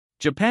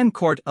Japan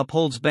court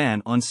upholds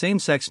ban on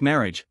same-sex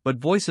marriage but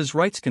voices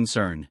rights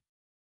concern.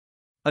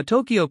 A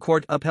Tokyo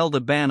court upheld a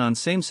ban on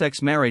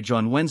same-sex marriage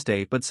on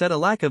Wednesday but said a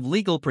lack of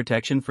legal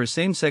protection for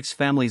same-sex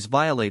families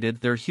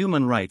violated their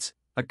human rights,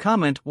 a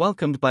comment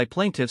welcomed by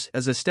plaintiffs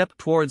as a step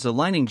towards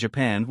aligning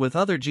Japan with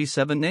other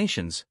G7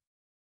 nations.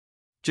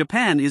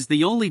 Japan is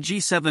the only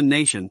G7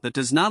 nation that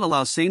does not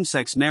allow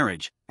same-sex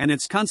marriage, and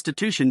its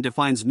constitution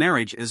defines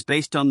marriage as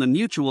based on the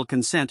mutual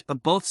consent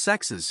of both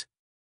sexes.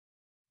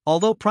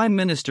 Although Prime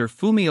Minister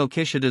Fumio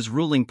Kishida's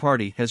ruling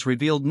party has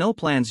revealed no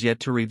plans yet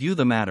to review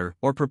the matter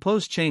or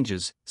propose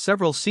changes,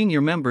 several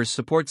senior members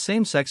support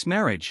same-sex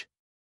marriage.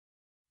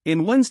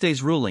 In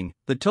Wednesday's ruling,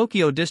 the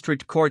Tokyo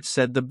District Court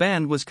said the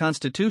ban was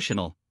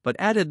constitutional, but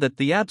added that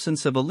the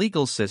absence of a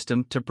legal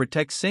system to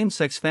protect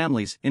same-sex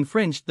families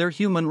infringed their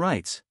human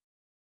rights.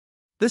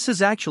 "This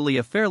is actually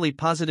a fairly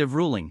positive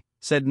ruling,"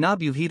 said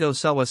Nobuhito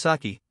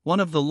Sawasaki, one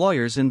of the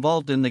lawyers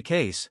involved in the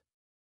case.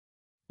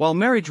 While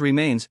marriage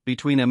remains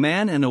between a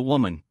man and a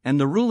woman, and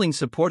the ruling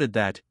supported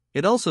that,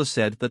 it also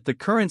said that the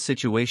current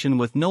situation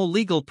with no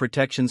legal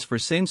protections for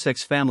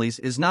same-sex families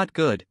is not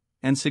good,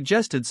 and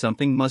suggested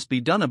something must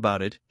be done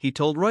about it, he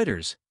told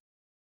Reuters.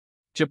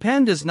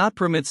 Japan does not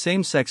permit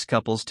same-sex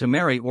couples to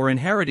marry or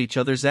inherit each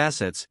other's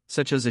assets,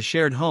 such as a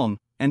shared home,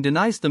 and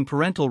denies them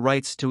parental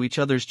rights to each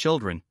other's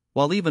children,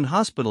 while even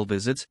hospital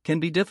visits can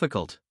be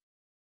difficult.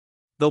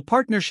 Though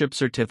partnership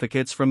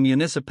certificates from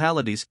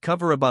municipalities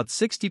cover about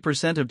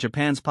 60% of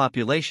Japan's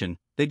population,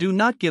 they do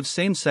not give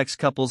same-sex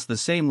couples the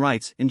same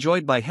rights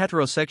enjoyed by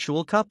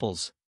heterosexual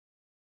couples.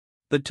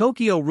 The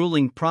Tokyo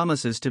ruling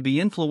promises to be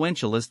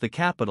influential as the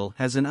capital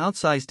has an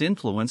outsized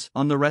influence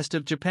on the rest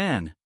of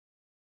Japan.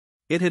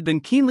 It had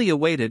been keenly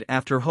awaited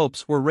after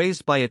hopes were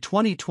raised by a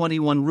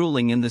 2021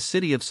 ruling in the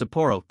city of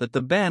Sapporo that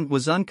the ban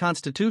was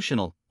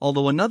unconstitutional,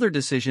 although another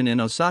decision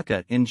in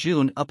Osaka in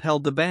June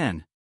upheld the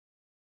ban.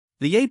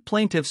 The 8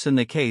 plaintiffs in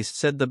the case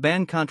said the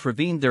ban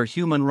contravened their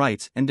human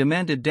rights and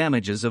demanded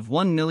damages of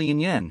 1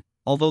 million yen,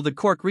 although the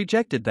court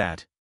rejected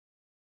that.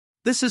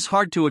 "This is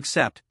hard to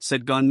accept,"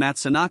 said Gon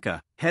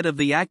Matsunaka, head of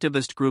the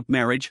activist group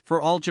Marriage for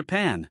All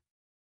Japan.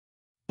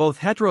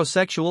 "Both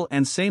heterosexual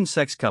and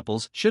same-sex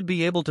couples should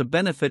be able to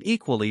benefit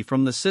equally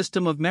from the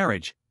system of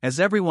marriage, as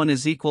everyone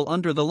is equal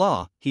under the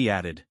law," he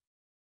added.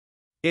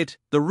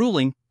 The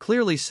ruling,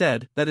 clearly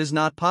said that is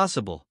not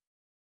possible.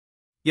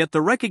 Yet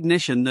the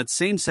recognition that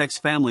same-sex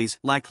families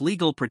lack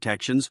legal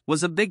protections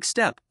was a big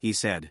step, he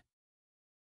said.